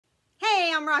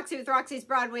Hi, I'm Roxie with Roxie's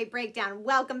Broadway Breakdown.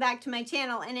 Welcome back to my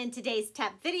channel, and in today's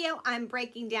tap video, I'm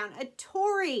breaking down a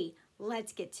Tori.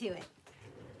 Let's get to it.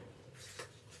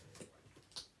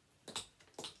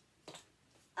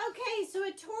 Okay, so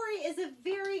a Tori is a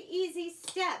very easy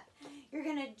step. You're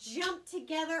gonna jump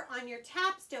together on your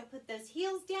taps. Don't put those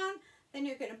heels down. Then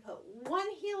you're gonna put one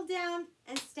heel down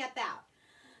and step out.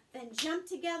 Then jump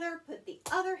together, put the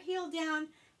other heel down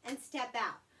and step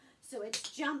out. So it's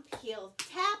jump, heel,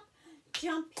 tap,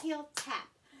 jump, heel, tap,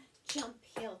 jump,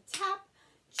 heel, tap,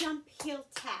 jump, heel,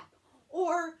 tap,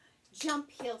 or jump,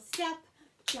 heel, step,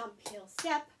 jump, heel,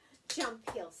 step,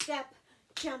 jump, heel, step,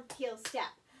 jump, heel, step.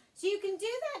 So you can do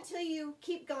that till you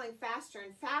keep going faster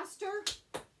and faster.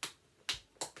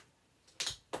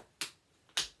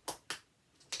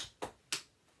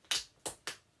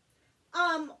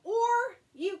 Or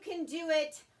you can do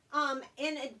it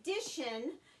in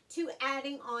addition to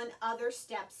adding on other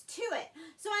steps to it.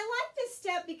 So I like this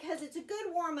step because it's a good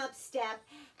warm-up step,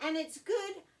 and it's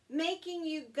good making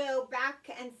you go back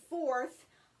and forth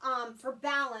for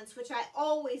balance, which I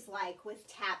always like with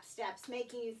tap steps,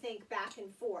 making you think back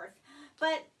and forth.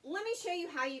 But let me show you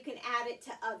how you can add it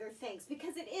to other things,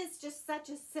 because it is just such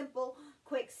a simple,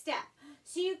 quick step.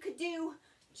 So you could do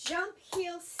jump,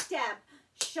 heel, step,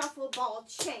 shuffle, ball,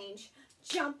 change,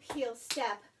 jump, heel,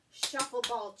 step, shuffle,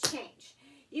 ball, change.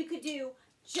 You could do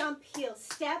jump, heel,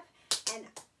 step, and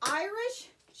Irish,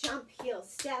 jump, heel,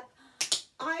 step,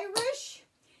 Irish.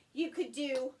 You could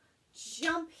do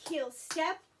jump, heel,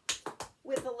 step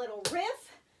with a little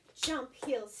riff, jump,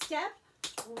 heel, step,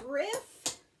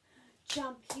 riff,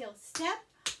 jump, heel, step,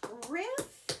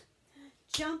 riff,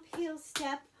 jump, heel,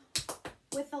 step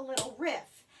with a little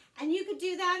riff. And you could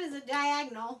do that as a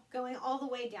diagonal going all the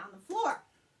way down the floor.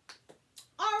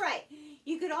 All right,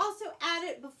 you could also add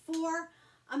it before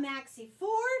a maxi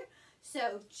forward.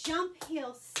 So jump,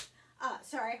 heel,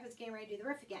 sorry, I was getting ready to do the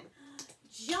riff again.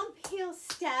 Jump, heel,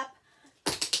 step,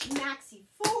 maxi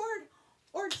forward,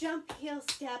 or jump, heel,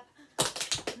 step,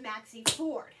 maxi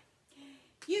forward.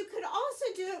 You could also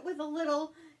do it with a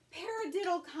little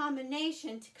paradiddle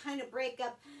combination to kind of break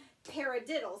up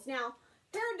paradiddles. Now,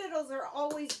 paradiddles are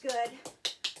always good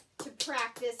to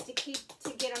practice to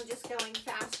get them just going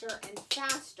faster and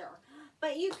faster.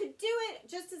 But you could do it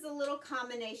just as a little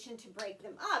combination to break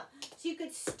them up. So you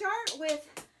could start with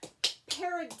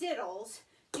paradiddles,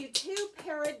 do two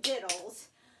paradiddles,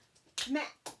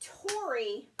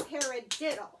 Tori,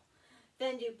 paradiddle,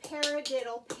 then do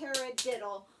paradiddle,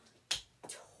 paradiddle,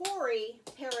 Tori,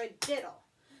 paradiddle.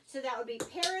 So that would be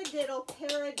paradiddle,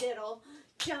 paradiddle,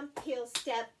 jump, heel,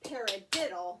 step,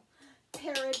 paradiddle,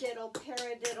 paradiddle,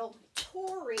 paradiddle,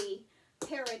 Tori,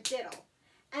 paradiddle.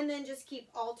 And then just keep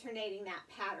alternating that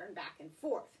pattern back and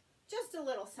forth. Just a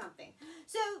little something.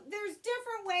 So there's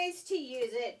different ways to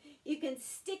use it. You can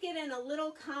stick it in a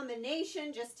little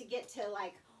combination just to get to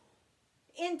like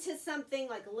into something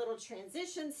like a little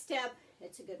transition step.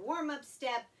 It's a good warm-up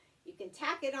step. You can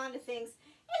tack it onto things.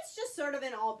 It's just sort of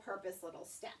an all-purpose little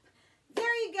step.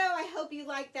 There you go. I hope you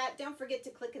like that. Don't forget to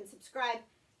click and subscribe,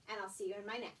 and I'll see you in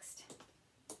my next.